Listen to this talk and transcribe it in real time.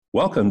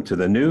Welcome to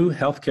the new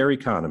healthcare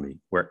economy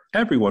where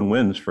everyone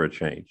wins for a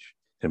change.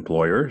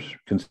 Employers,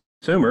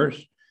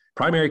 consumers,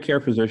 primary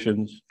care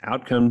physicians,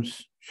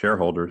 outcomes,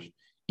 shareholders,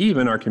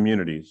 even our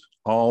communities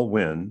all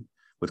win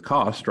with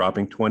costs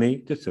dropping 20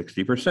 to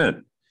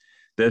 60%.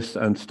 This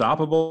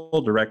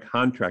unstoppable direct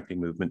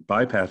contracting movement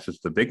bypasses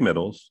the big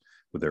middles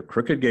with their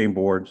crooked game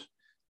boards,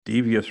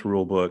 devious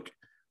rulebook,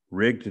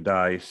 rigged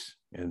dice,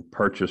 and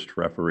purchased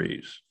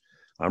referees.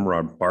 I'm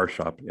Rob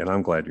Barshop, and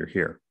I'm glad you're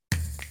here.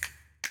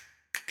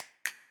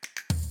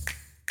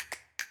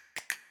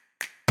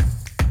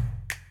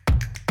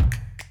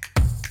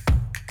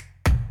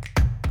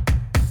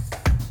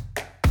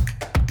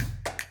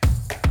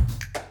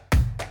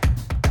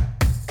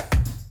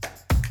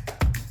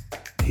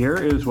 Here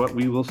is what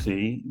we will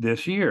see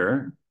this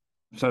year.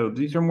 So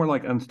these are more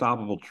like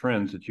unstoppable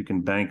trends that you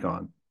can bank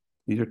on.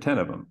 These are 10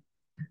 of them.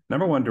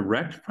 Number one,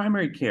 direct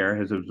primary care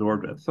has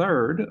absorbed a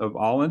third of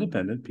all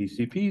independent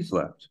PCPs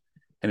left.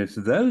 And it's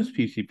those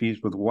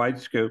PCPs with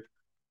wide scope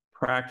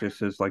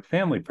practices like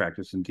family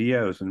practice and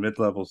DOs and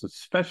mid-levels that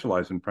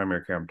specialize in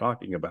primary care I'm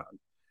talking about.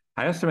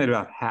 I estimate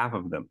about half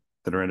of them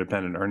that are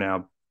independent are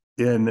now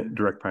in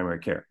direct primary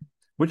care,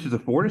 which is a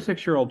 4 to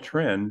 6 year old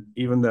trend,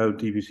 even though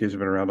DPCs have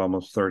been around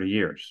almost 30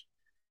 years.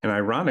 And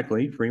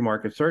ironically, free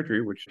market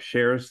surgery, which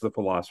shares the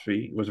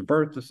philosophy, was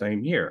birthed the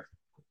same year.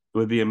 It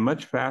would be a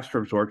much faster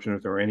absorption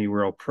if there were any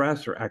real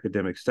press or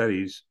academic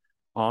studies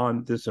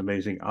on this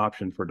amazing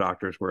option for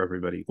doctors where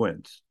everybody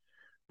wins.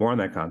 More on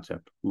that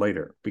concept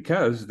later,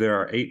 because there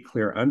are 8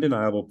 clear,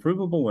 undeniable,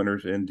 provable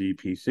winners in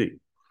DPC.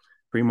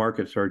 Free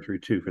market surgery,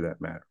 too, for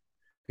that matter.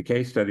 The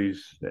case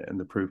studies and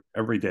the proof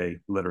every day,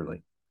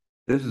 literally.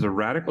 This is a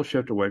radical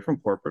shift away from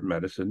corporate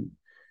medicine,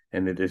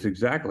 and it is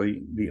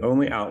exactly the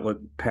only outlet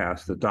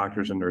path that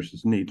doctors and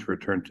nurses need to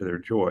return to their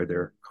joy,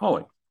 their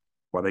calling,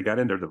 while they got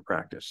into the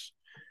practice.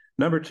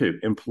 Number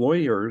 2,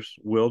 employers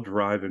will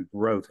drive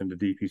growth into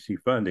DPC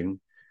funding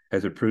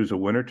as it proves a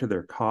winner to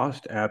their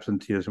cost,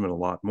 absenteeism, and a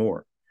lot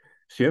more.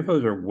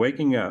 CFOs are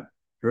waking up,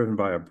 driven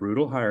by a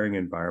brutal hiring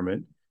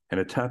environment and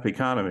a tough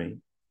economy,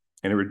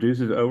 and it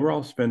reduces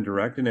overall spend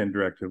direct and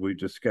indirect. We've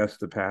discussed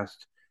the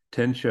past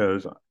 10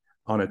 shows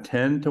on a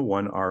 10 to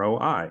 1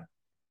 ROI.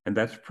 And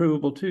that's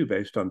provable too,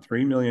 based on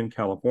 3 million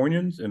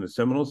Californians in a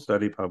seminal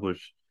study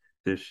published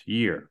this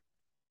year.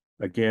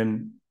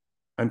 Again,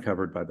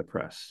 uncovered by the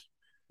press.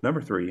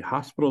 Number 3,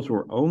 hospitals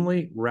will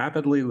only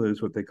rapidly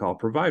lose what they call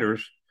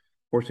providers,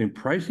 forcing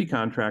pricey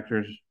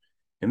contractors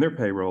in their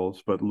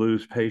payrolls, but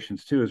lose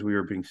patients too, as we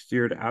are being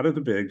steered out of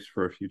the bigs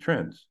for a few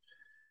trends.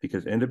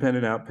 Because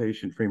independent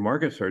outpatient free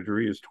market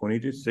surgery is 20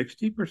 to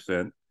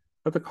 60%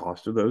 of the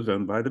cost of those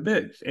owned by the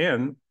bigs.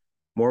 And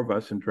more of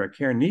us in direct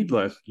care need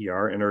less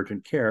ER and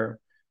urgent care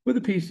with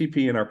a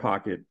PCP in our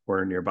pocket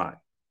or nearby.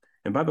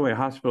 And by the way,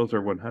 hospitals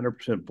are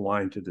 100%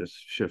 blind to this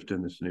shift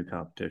in this new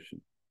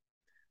competition.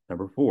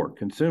 Number 4,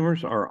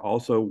 consumers are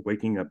also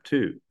waking up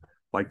too,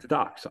 like the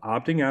docs,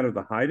 opting out of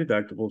the high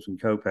deductibles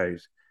and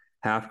copays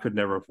half could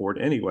never afford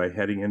anyway,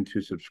 heading into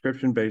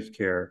subscription-based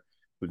care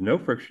with no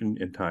friction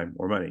in time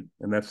or money.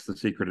 And that's the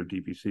secret of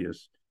DPC,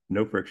 is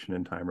no friction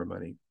in time or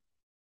money,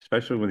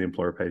 especially when the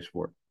employer pays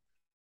for it.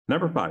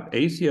 Number 5,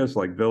 ACOs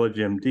like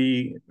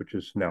VillageMD, which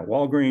is now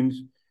Walgreens,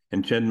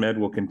 and ChenMed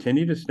will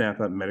continue to snap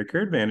up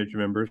Medicare Advantage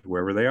members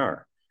wherever they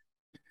are.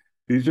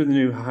 These are the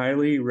new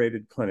highly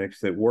rated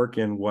clinics that work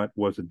in what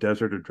was a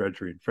desert of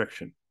drudgery and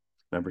friction.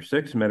 Number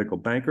 6, medical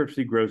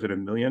bankruptcy grows at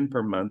 $1 million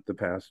per month the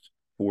past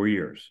 4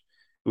 years.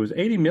 It was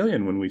 80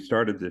 million when we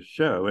started this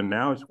show, and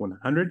now it's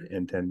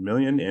 110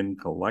 million in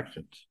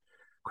collections.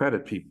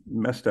 Credit people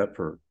messed up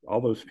for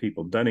all those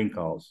people, dunning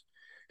calls.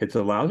 It's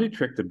a lousy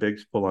trick the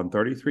bigs pull on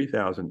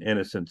 33,000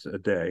 innocents a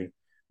day,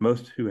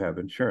 most who have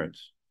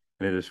insurance.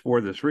 And it is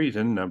for this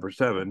reason, number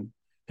 7,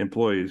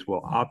 employees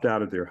will opt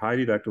out of their high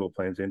deductible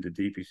plans into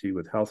DPC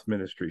with health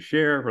ministry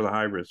share for the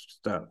high risk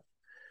stuff.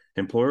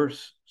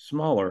 Employers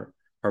smaller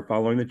are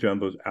following the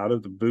jumbos out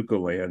of the bucca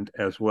land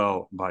as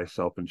well by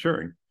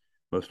self-insuring.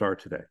 Most are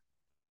today.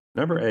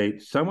 Number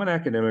 8, someone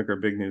academic or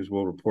big news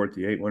will report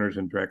the 8 winners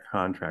in direct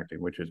contracting,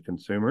 which is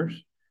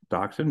consumers,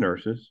 docs and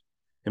nurses,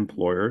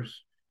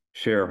 employers,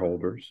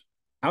 shareholders,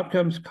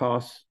 outcomes,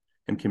 costs,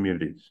 and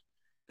communities.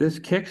 This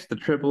kicks the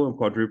triple and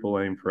quadruple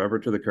aim forever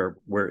to the curb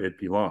where it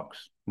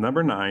belongs.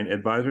 Number 9,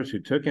 advisors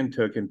who took,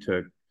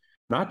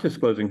 not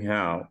disclosing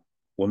how,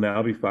 will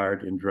now be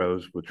fired in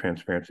droves with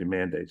transparency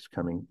mandates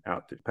coming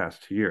out the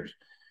past 2 years.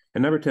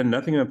 And number 10,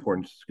 nothing of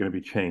importance is going to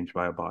be changed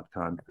by a bot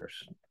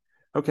Congress.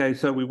 Okay,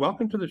 so we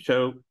welcome to the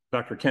show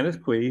Dr.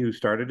 Kenneth Quee, who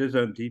started his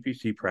own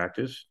DPC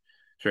practice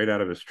straight out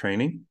of his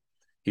training.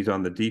 He's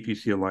on the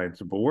DPC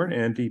Alliance Board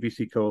and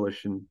DPC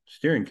Coalition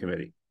Steering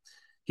Committee.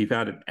 He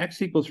founded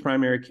X Equals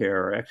Primary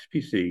Care, or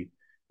XPC,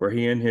 where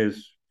he and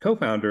his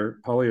co-founder,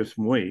 Paulius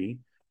Mui,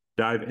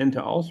 dive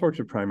into all sorts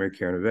of primary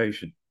care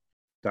innovation.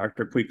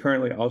 Dr. Quee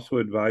currently also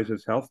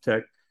advises health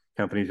tech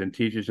companies and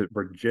teaches at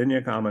Virginia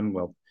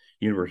Commonwealth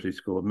University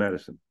School of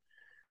Medicine.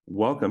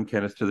 Welcome,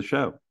 Kenneth, to the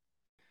show.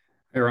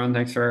 Hey, Ron,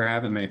 thanks for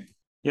having me.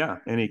 Yeah.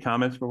 Any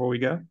comments before we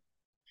go?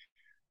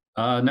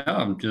 No,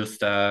 I'm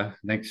just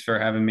thanks for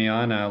having me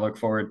on. I look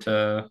forward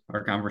to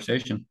our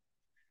conversation.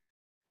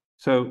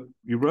 So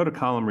you wrote a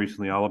column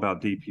recently all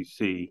about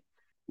DPC.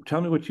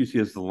 Tell me what you see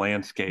as the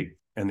landscape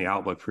and the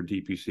outlook for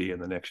DPC in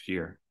the next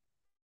year.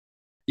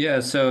 Yeah,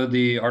 so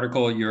the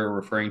article you're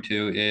referring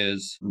to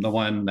is the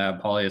one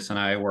that Paulius and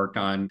I worked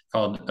on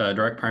called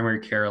Direct Primary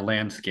Care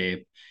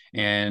Landscape.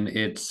 And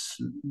it's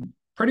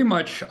pretty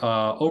much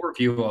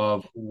overview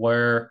of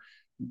where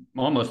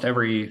almost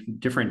every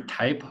different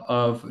type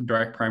of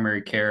direct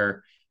primary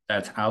care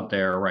that's out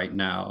there right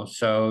now.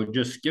 So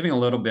just giving a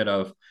little bit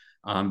of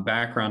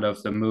background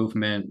of the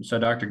movement. So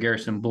Dr.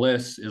 Garrison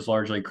Bliss is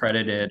largely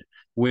credited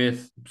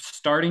with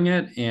starting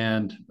it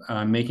and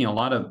making a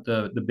lot of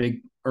the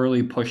big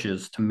early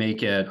pushes to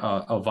make it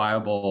a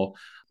viable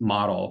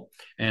model.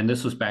 And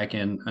this was back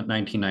in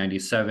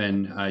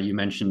 1997. You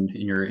mentioned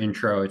in your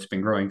intro, it's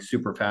been growing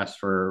super fast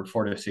for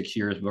 4 to 6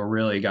 years, but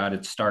really got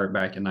its start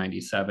back in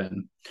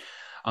 97.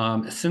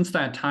 Since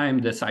that time,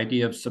 this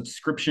idea of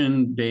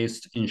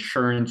subscription-based,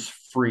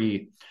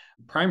 insurance-free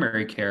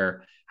primary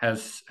care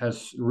has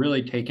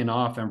really taken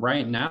off. And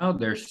right now,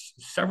 there's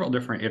several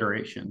different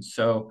iterations.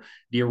 So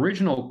the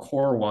original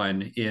core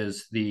one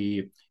is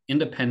the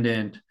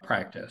independent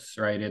practice,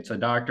 right? It's a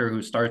doctor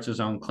who starts his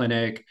own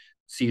clinic,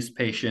 sees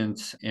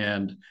patients,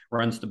 and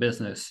runs the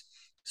business.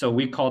 So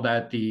we call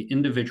that the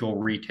individual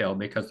retail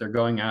because they're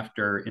going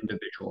after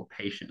individual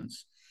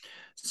patients.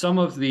 Some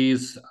of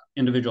these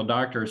individual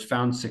doctors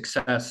found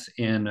success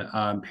in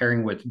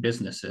pairing with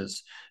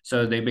businesses.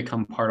 So they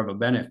become part of a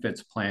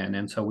benefits plan.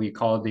 And so we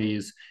call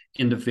these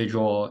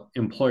individual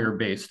employer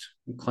based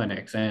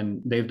clinics.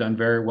 And they've done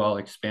very well,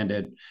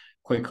 expanded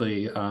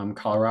quickly.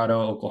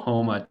 Colorado,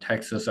 Oklahoma,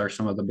 Texas are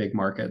some of the big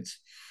markets.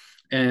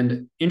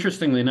 And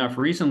interestingly enough,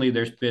 recently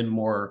there's been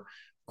more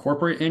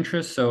corporate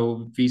interest.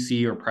 So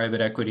VC or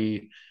private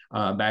equity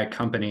backed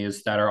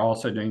companies that are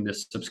also doing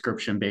this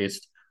subscription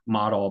based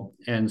model.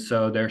 And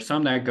so there's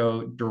some that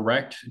go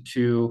direct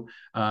to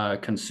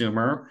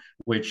consumer,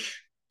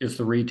 which is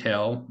the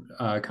retail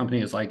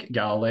companies like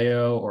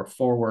Galileo or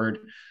Forward.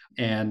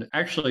 And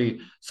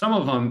actually, some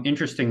of them,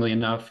 interestingly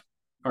enough,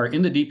 are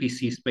in the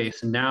DPC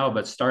space now,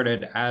 but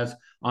started as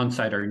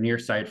on-site or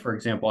near-site. For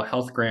example,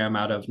 HealthGram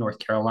out of North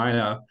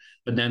Carolina.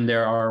 But then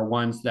there are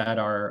ones that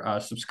are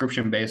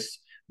subscription-based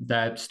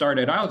that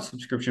started out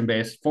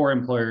subscription-based for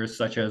employers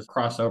such as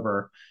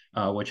Crossover,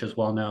 which is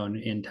well known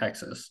in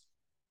Texas.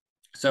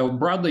 So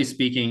broadly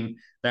speaking,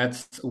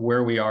 that's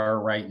where we are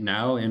right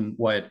now in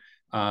what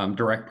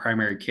direct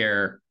primary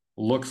care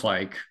looks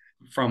like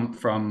from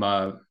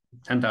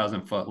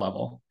 10,000 foot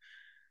level.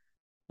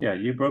 Yeah,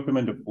 you broke them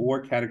into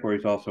four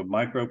categories also: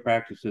 micro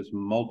practices,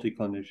 multi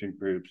clinician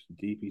groups,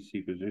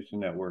 DPC physician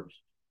networks,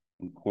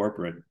 and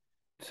corporate.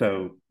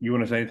 So, you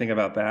want to say anything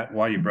about that?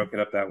 Why you broke it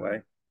up that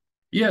way?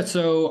 Yeah,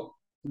 so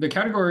the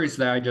categories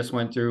that I just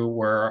went through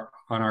were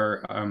on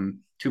our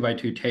two by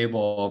two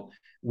table.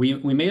 We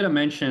made a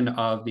mention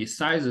of the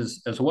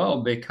sizes as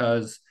well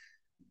because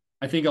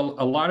I think a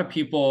lot of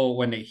people,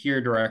 when they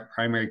hear direct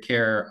primary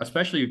care,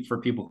 especially for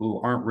people who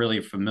aren't really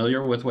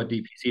familiar with what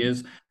DPC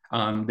is,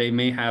 they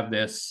may have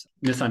this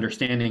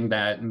misunderstanding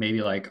that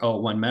maybe like, oh,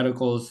 One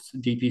Medical's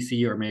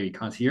DPC or maybe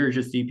Concierge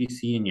is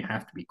DPC and you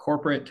have to be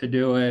corporate to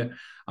do it.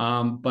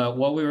 But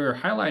what we were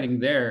highlighting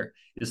there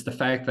is the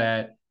fact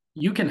that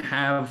you can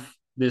have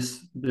this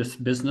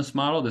business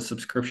model, the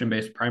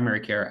subscription-based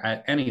primary care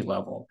at any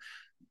level.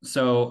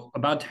 So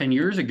about 10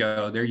 years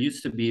ago, there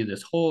used to be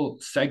this whole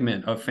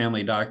segment of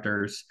family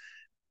doctors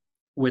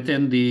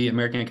within the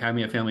American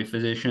Academy of Family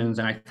Physicians,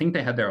 and I think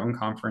they had their own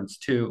conference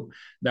too,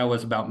 that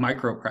was about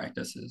micro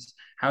practices,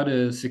 how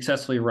to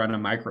successfully run a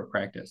micro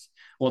practice.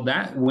 Well,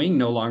 that wing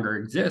no longer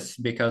exists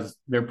because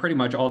they're pretty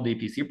much all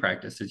DPC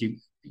practices.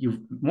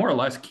 You more or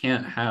less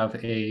can't have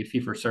a fee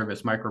for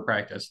service micro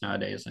practice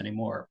nowadays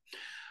anymore.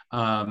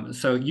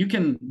 So you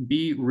can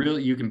be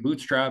really, you can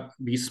bootstrap,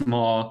 be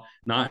small,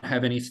 not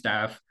have any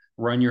staff,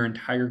 run your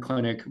entire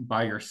clinic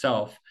by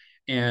yourself.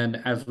 And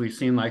as we've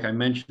seen, like I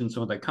mentioned,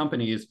 some of the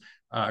companies,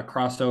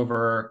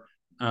 Crossover,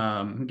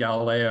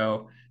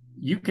 Galileo,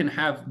 you can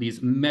have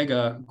these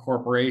mega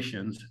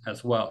corporations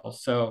as well.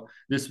 So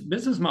this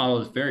business model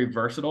is very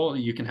versatile.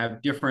 You can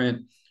have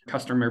different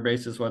customer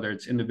bases, whether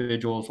it's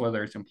individuals,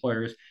 whether it's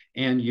employers,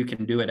 and you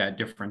can do it at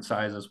different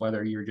sizes,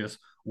 whether you're just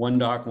one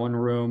doc, one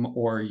room,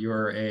 or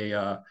you're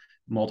a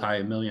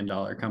multi-million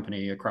dollar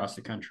company across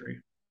the country.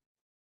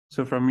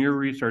 So, from your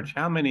research,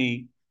 how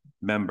many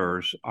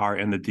members are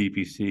in the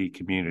DPC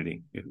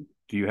community?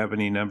 Do you have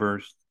any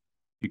numbers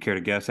you care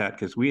to guess at?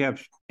 Because we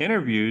have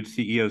interviewed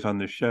CEOs on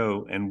the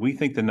show, and we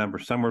think the number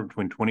is somewhere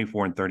between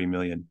 24 and 30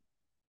 million.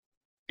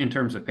 In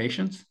terms of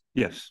patients?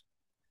 Yes.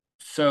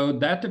 So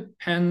that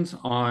depends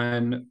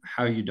on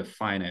how you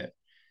define it.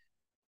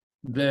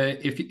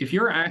 If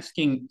you're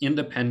asking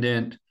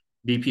independent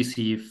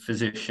DPC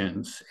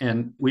physicians,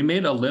 and we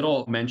made a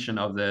little mention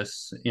of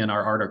this in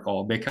our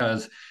article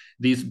because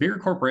these bigger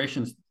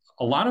corporations,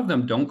 a lot of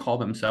them don't call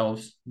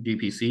themselves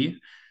DPC.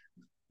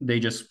 They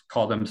just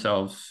call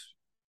themselves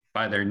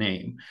by their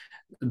name.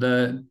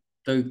 The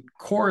the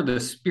core, the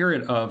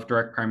spirit of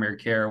direct primary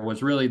care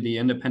was really the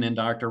independent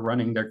doctor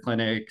running their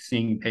clinic,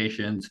 seeing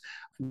patients.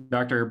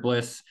 Dr.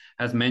 Bliss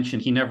has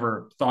mentioned he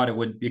never thought it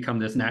would become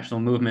this national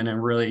movement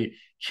and really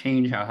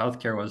change how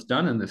healthcare was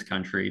done in this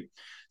country.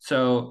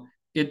 So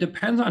it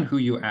depends on who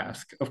you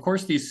ask. Of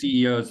course, these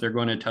CEOs, they're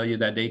going to tell you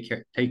that they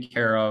take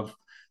care of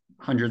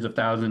hundreds of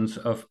thousands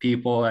of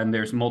people, and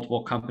there's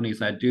multiple companies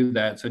that do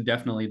that. So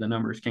definitely the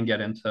numbers can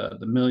get into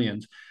the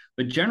millions.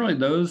 But generally,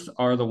 those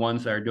are the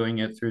ones that are doing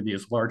it through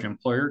these large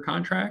employer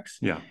contracts.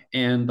 Yeah.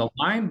 And the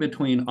line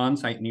between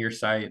on-site,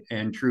 near-site,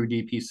 and true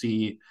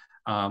DPC,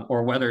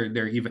 or whether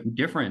they're even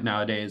different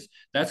nowadays,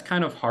 that's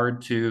kind of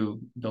hard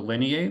to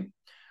delineate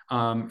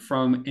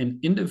from an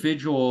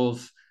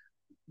individual's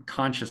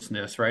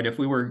consciousness, right? If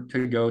we were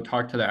to go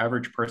talk to the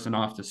average person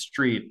off the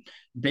street,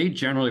 they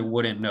generally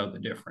wouldn't know the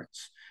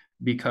difference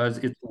because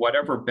it's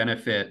whatever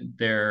benefit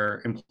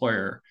their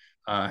employer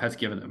has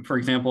given them. For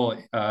example,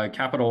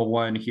 Capital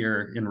One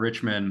here in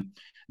Richmond,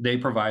 they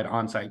provide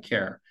on-site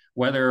care.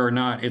 Whether or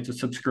not it's a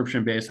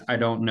subscription based, I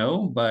don't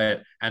know.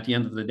 But at the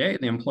end of the day,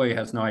 the employee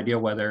has no idea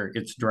whether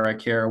it's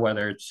direct care,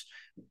 whether it's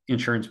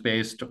insurance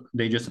based.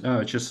 They just know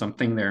it's just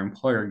something their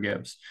employer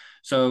gives.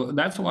 So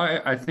that's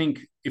why I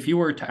think if you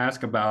were to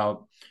ask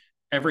about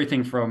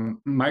everything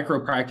from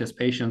micro practice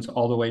patients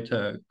all the way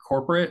to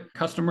corporate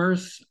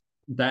customers,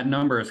 that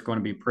number is going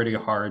to be pretty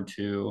hard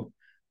to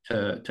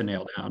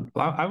nail down.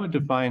 Well, I would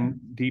define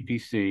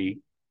DPC as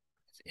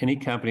any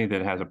company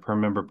that has a per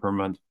member per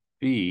month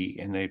fee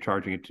and they're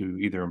charging it to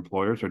either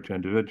employers or to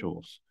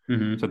individuals.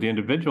 Mm-hmm. So the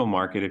individual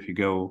market, if you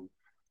go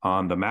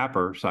on the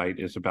Mapper site,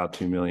 is about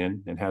 2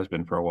 million and has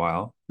been for a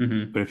while.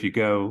 Mm-hmm. But if you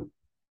go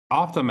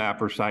off the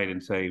Mapper site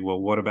and say, well,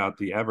 what about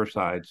the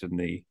Eversides and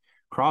the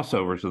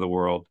crossovers of the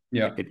world?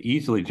 Yeah. It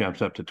easily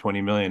jumps up to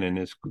 20 million. And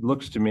it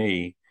looks to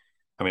me,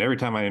 I mean, every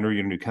time I enter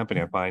a new company,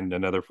 I find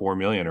another 4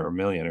 million or a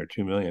million or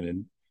 2 million.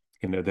 And,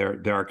 you know,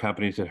 there are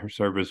companies that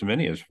serve as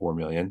many as 4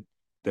 million.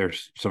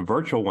 There's some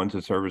virtual ones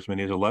that serve as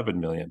many as 11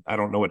 million. I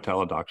don't know what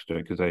Teladoc's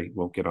doing because they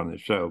won't get on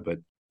this show, but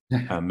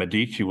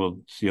Medici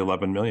will see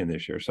 11 million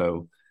this year.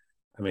 So,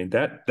 I mean,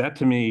 that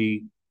to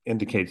me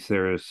indicates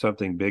there is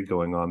something big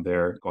going on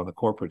there on the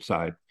corporate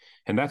side.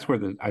 And that's where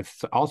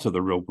also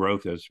the real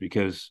growth is,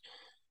 because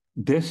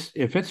this,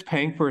 if it's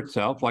paying for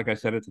itself, like I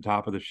said at the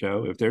top of the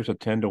show, if there's a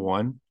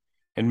 10-to-1,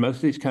 and most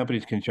of these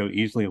companies can show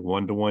easily a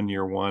 1-to-1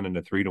 year one and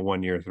a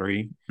 3-to-1 year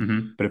three.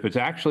 Mm-hmm. But if it's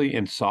actually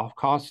in soft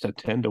costs at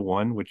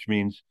 10-to-1, which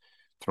means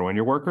throw in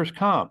your workers'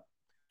 comp,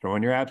 throw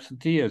in your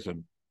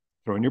absenteeism,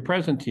 throw in your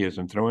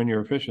presenteeism, throw in your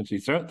efficiency,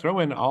 throw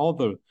in all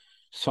the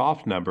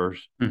soft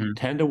numbers, Mm-hmm.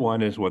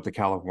 10-to-1 is what the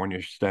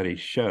California study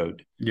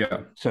showed.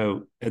 Yeah.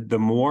 So the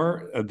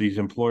more of these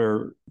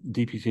employer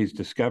DPCs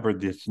discover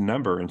this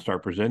number and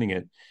start presenting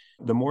it,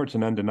 the more it's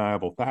an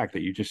undeniable fact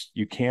that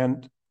you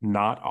can't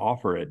not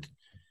offer it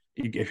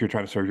if you're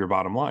trying to serve your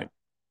bottom line.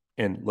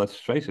 And let's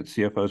face it,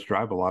 CFOs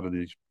drive a lot of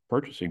these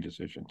purchasing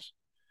decisions.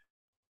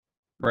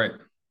 Right.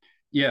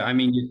 Yeah. I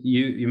mean,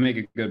 you make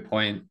a good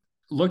point.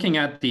 Looking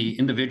at the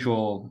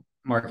individual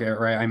market,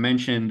 right? I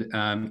mentioned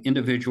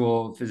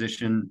individual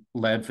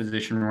physician-led,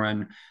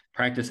 physician-run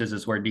practices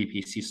is where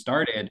DPC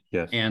started.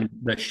 Yes. And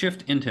the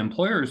shift into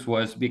employers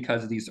was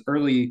because these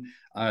early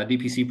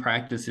DPC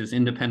practices,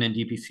 independent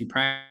DPC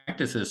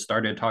practices,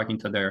 started talking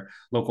to their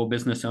local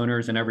business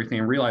owners and everything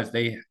and realized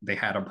they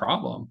had a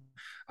problem.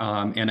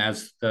 And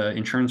as the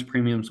insurance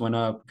premiums went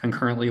up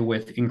concurrently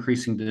with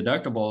increasing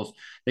deductibles,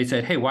 they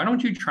said, hey, why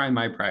don't you try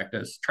my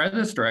practice? Try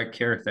this direct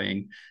care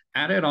thing,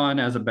 add it on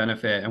as a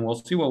benefit, and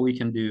we'll see what we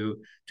can do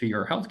to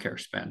your healthcare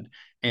spend.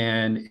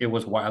 And it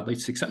was wildly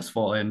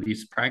successful. And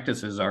these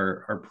practices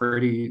are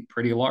pretty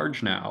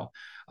large now.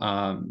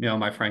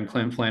 My friend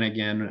Clint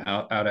Flanagan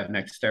out at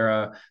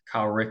Nextera,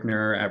 Kyle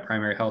Rickner at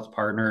Primary Health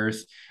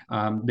Partners,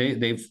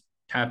 they've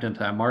tapped into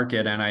that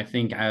market. And I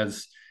think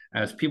as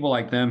people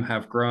like them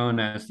have grown,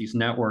 as these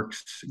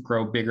networks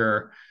grow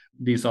bigger,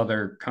 these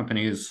other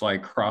companies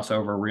like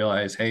Crossover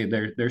realize, hey,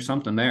 there's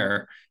something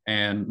there,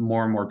 and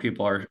more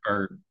people are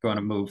going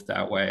to move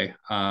that way.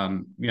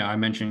 I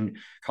mentioned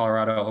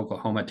Colorado,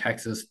 Oklahoma,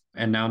 Texas,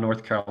 and now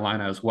North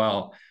Carolina as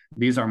well.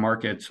 These are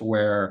markets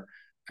where,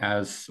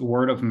 as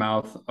word of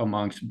mouth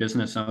amongst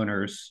business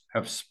owners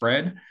have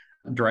spread,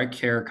 direct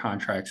care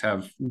contracts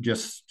have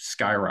just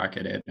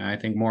skyrocketed. And I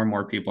think more and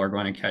more people are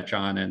going to catch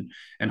on,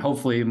 and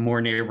hopefully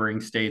more neighboring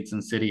states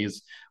and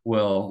cities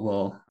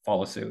will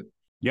follow suit.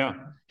 Yeah.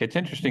 It's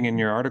interesting, in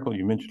your article,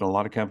 you mentioned a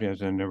lot of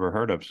companies I've never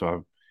heard of.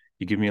 So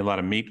you give me a lot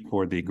of meat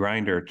for the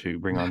grinder to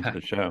bring onto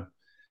the show.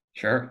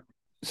 Sure.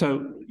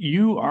 So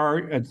you are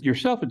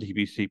yourself a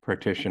DPC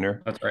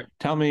practitioner. That's right.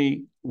 Tell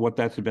me what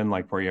that's been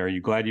like for you. Are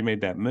you glad you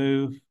made that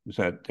move? Is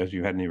that, as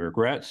you had any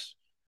regrets?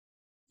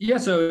 Yeah,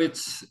 so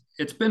it's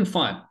been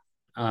fun.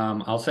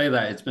 I'll say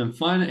that it's been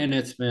fun, and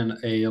it's been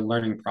a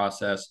learning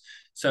process.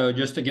 So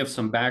just to give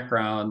some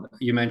background,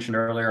 you mentioned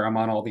earlier I'm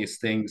on all these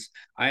things.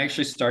 I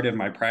actually started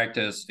my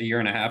practice a year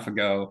and a half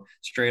ago,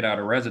 straight out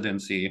of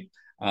residency.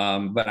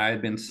 But I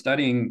had been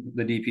studying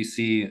the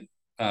DPC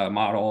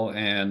model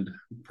and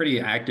pretty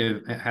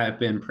active, have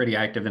been pretty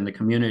active in the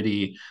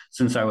community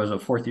since I was a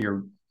fourth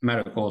year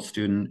medical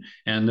student.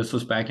 And this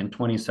was back in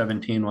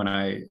 2017 when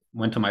I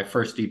went to my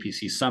first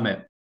DPC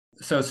summit.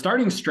 So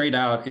starting straight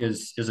out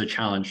is a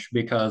challenge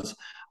because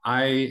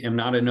I am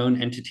not a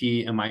known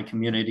entity in my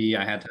community.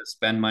 I had to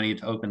spend money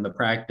to open the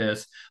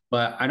practice,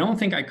 but I don't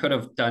think I could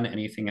have done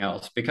anything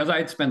else because I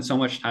had spent so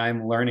much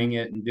time learning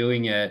it and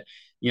doing it.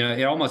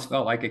 It almost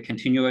felt like a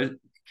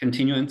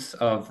continuance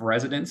of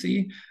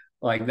residency.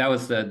 Like that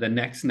was the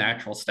next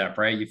natural step,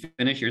 right? You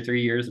finish your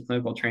 3 years of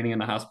clinical training in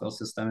the hospital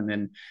system and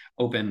then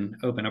open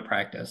a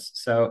practice.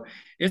 So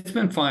it's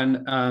been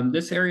fun.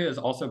 This area is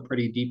also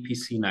pretty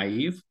DPC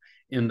naive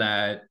in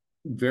that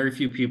very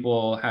few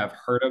people have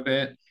heard of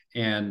it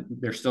and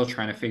they're still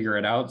trying to figure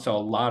it out. So a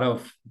lot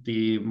of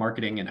the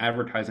marketing and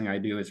advertising I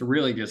do is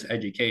really just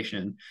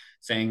education,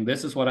 saying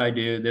this is what I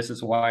do, this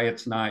is why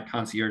it's not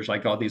concierge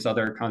like all these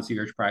other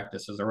concierge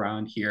practices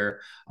around here.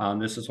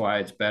 This is why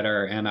it's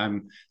better. And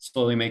I'm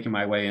slowly making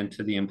my way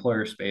into the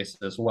employer space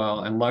as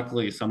well. And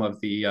luckily, some of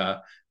the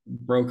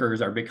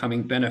brokers are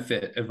becoming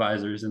benefit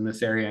advisors in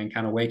this area and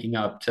kind of waking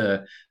up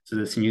to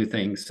this new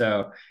thing.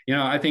 So,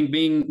 I think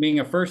being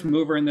a first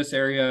mover in this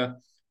area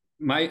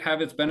might have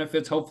its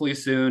benefits hopefully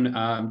soon.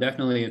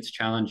 Definitely its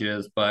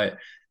challenges, but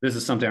this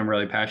is something I'm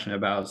really passionate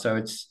about. So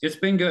it's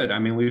been good. I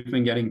mean, we've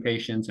been getting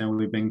patients and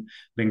we've been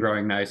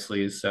growing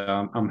nicely.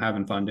 So I'm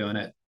having fun doing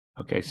it.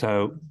 Okay,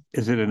 so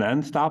is it an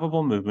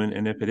unstoppable movement?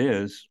 And if it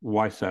is,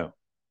 why so?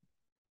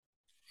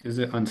 Is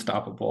it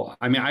unstoppable?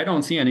 I mean, I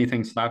don't see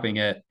anything stopping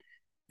it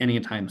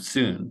anytime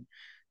soon,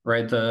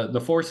 right?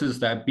 The forces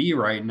that be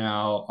right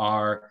now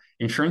are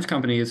insurance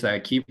companies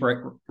that keep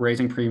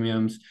raising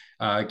premiums,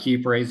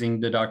 keep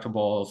raising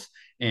deductibles,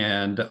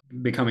 and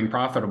becoming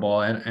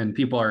profitable, and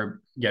people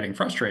are getting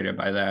frustrated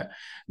by that.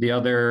 The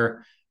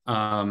other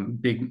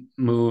big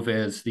move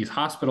is these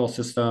hospital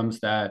systems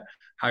that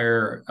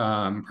hire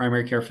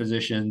primary care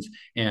physicians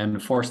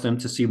and force them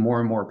to see more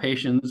and more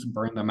patients,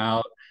 burn them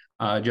out,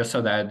 just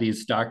so that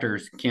these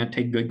doctors can't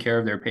take good care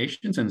of their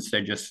patients and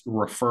instead just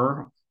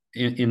refer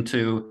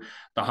into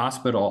the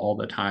hospital all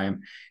the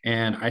time.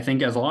 And I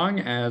think as long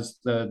as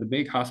the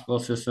big hospital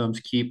systems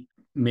keep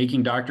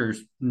making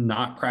doctors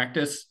not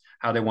practice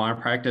how they want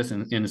to practice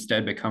and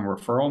instead become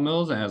referral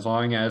mills, and as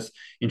long as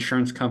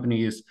insurance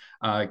companies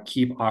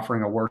keep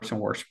offering a worse and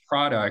worse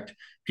product,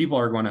 people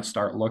are going to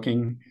start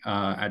looking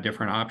at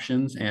different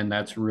options. And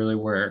that's really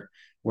where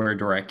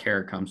direct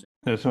care comes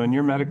in. So in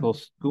your medical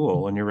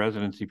school, in your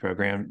residency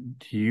program,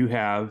 do you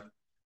have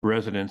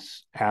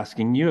residents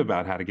asking you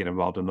about how to get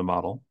involved in the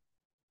model?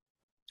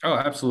 Oh,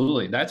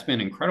 absolutely. That's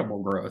been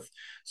incredible growth.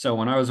 So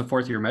when I was a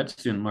fourth year med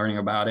student learning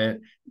about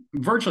it,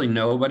 virtually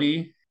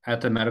nobody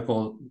at the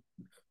medical,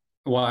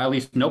 well, at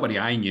least nobody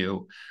I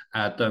knew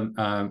at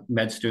the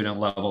med student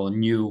level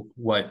knew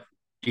what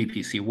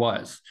DPC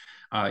was.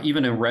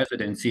 Even in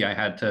residency, I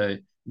had to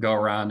go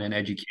around and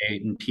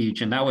educate and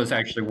teach. And that was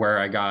actually where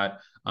I got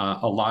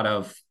a lot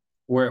of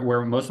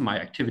where most of my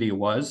activity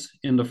was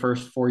in the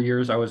first 4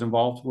 years I was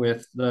involved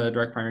with the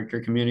direct primary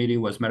care community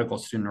was medical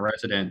student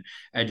resident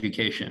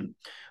education.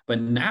 But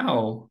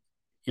now,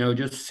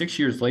 just 6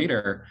 years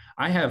later,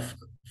 I have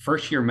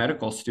first year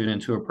medical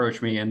students who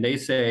approach me and they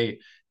say,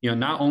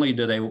 not only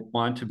do they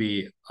want to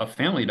be a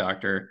family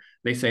doctor,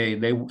 they say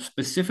they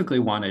specifically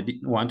want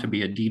to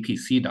be a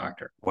DPC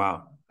doctor.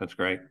 Wow, that's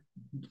great.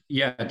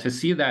 Yeah, to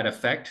see that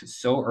effect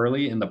so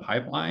early in the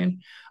pipeline,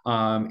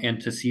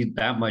 and to see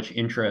that much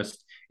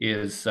interest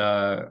is,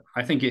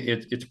 I think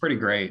it's pretty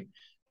great.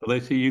 Well,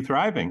 they see you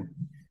thriving.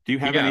 Do you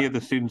have any of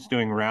the students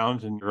doing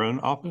rounds in your own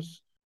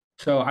office?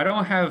 So I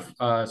don't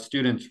have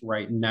students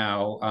right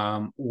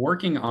now.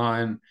 Working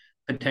on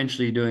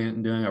potentially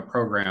doing a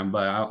program,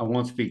 but I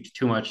won't speak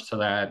too much to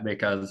that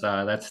because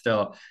that's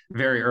still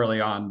very early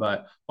on,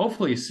 but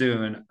hopefully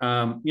soon.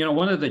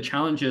 One of the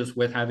challenges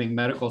with having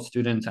medical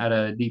students at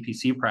a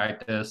DPC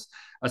practice,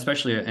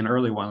 especially an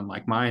early one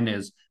like mine,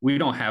 is we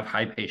don't have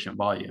high patient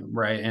volume,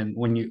 right? And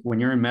when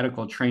you're in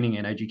medical training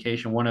and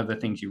education, one of the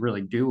things you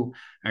really do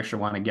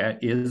actually want to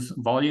get is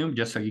volume,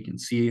 just so you can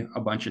see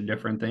a bunch of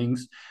different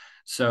things.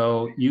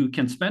 So you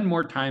can spend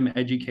more time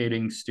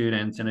educating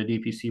students in a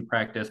DPC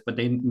practice, but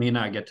they may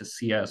not get to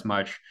see as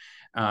much.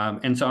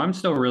 And so I'm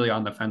still really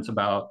on the fence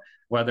about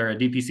whether a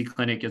DPC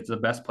clinic is the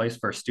best place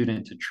for a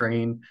student to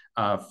train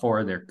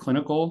for their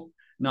clinical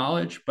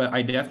knowledge. But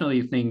I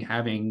definitely think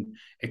having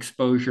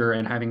exposure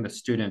and having the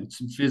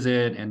students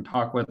visit and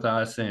talk with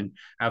us and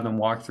have them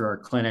walk through our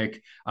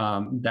clinic,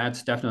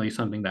 that's definitely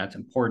something that's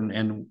important.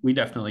 And we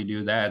definitely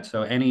do that.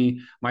 So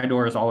my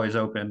door is always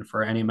open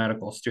for any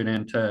medical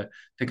student to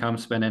come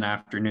spend an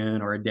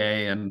afternoon or a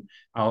day. And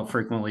I'll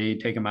frequently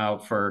take them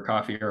out for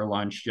coffee or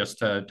lunch just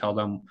to tell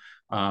them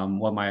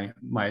what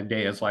my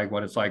day is like,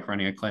 what it's like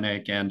running a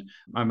clinic. And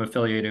I'm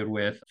affiliated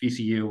with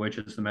VCU, which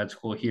is the med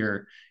school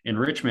here in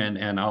Richmond,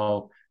 and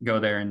I'll go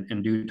there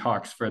and do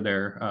talks for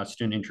their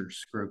student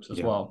interest groups as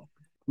well.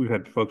 We've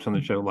had folks on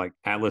the show like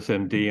Atlas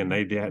MD, and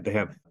they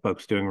have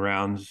folks doing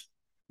rounds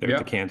there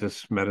at the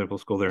Kansas Medical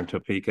School there in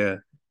Topeka.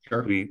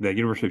 Sure. The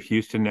University of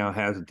Houston now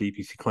has a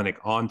DPC clinic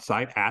on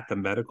site at the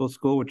medical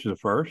school, which is a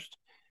first.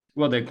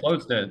 Well, they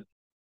closed it.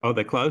 Oh,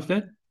 they closed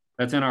it?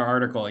 That's in our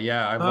article.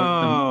 Yeah, I looked them.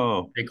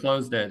 Oh, They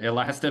closed it. It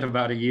lasted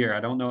about a year. I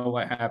don't know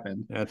what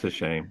happened. that's a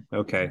shame.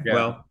 Okay. Yeah.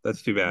 Well,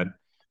 that's too bad.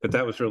 But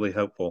that was really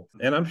helpful.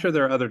 And I'm sure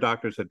there are other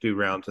doctors that do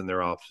rounds in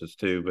their offices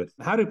too. But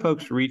how do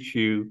folks reach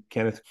you,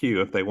 Kenneth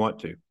Q, if they want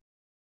to?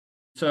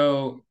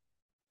 So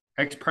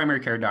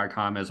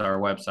xprimarycare.com is our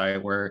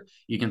website where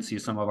you can see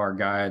some of our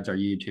guides, our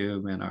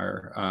YouTube, and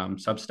our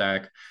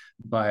Substack.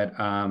 But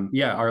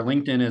yeah, our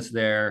LinkedIn is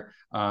there.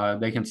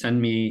 They can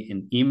send me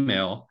an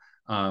email.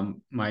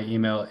 My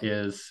email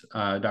is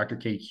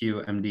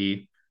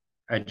drkqmd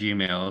at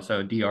Gmail.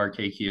 So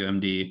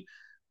drkqmd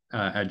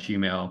at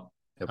Gmail.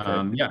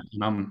 Okay. Yeah,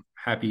 and I'm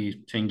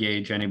happy to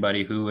engage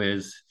anybody who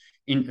is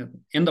in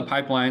the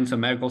pipeline. So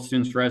medical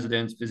students,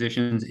 residents,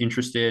 physicians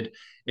interested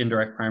in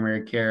direct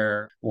primary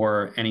care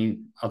or any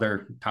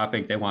other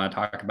topic they want to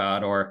talk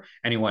about, or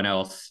anyone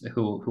else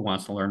who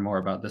wants to learn more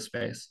about this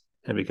space.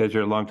 And because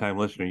you're a longtime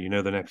listener, you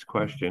know the next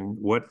question.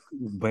 What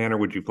banner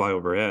would you fly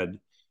overhead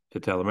to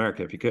tell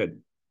America if you could?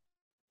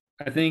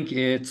 I think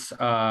it's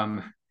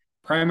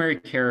primary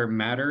care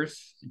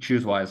matters.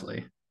 Choose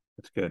wisely.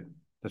 That's good.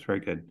 That's very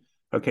good.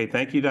 Okay.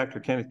 Thank you, Dr.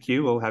 Kenneth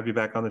Q. We'll have you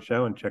back on the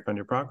show and check on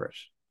your progress.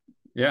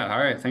 Yeah. All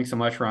right. Thanks so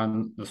much,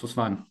 Ron. This was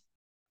fun.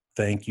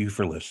 Thank you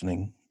for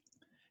listening.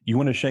 You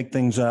want to shake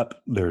things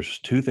up? There's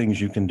two things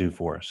you can do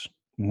for us.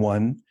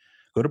 One,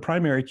 go to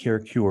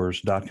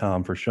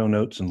primarycarecures.com for show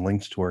notes and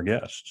links to our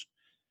guests.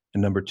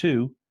 And number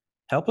two,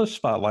 help us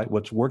spotlight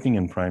what's working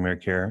in primary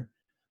care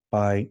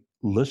by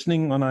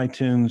listening on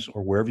iTunes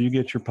or wherever you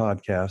get your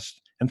podcasts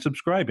and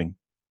subscribing,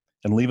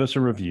 and leave us a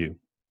review.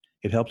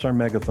 It helps our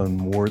megaphone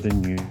more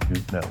than you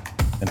know.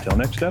 Until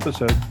next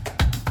episode.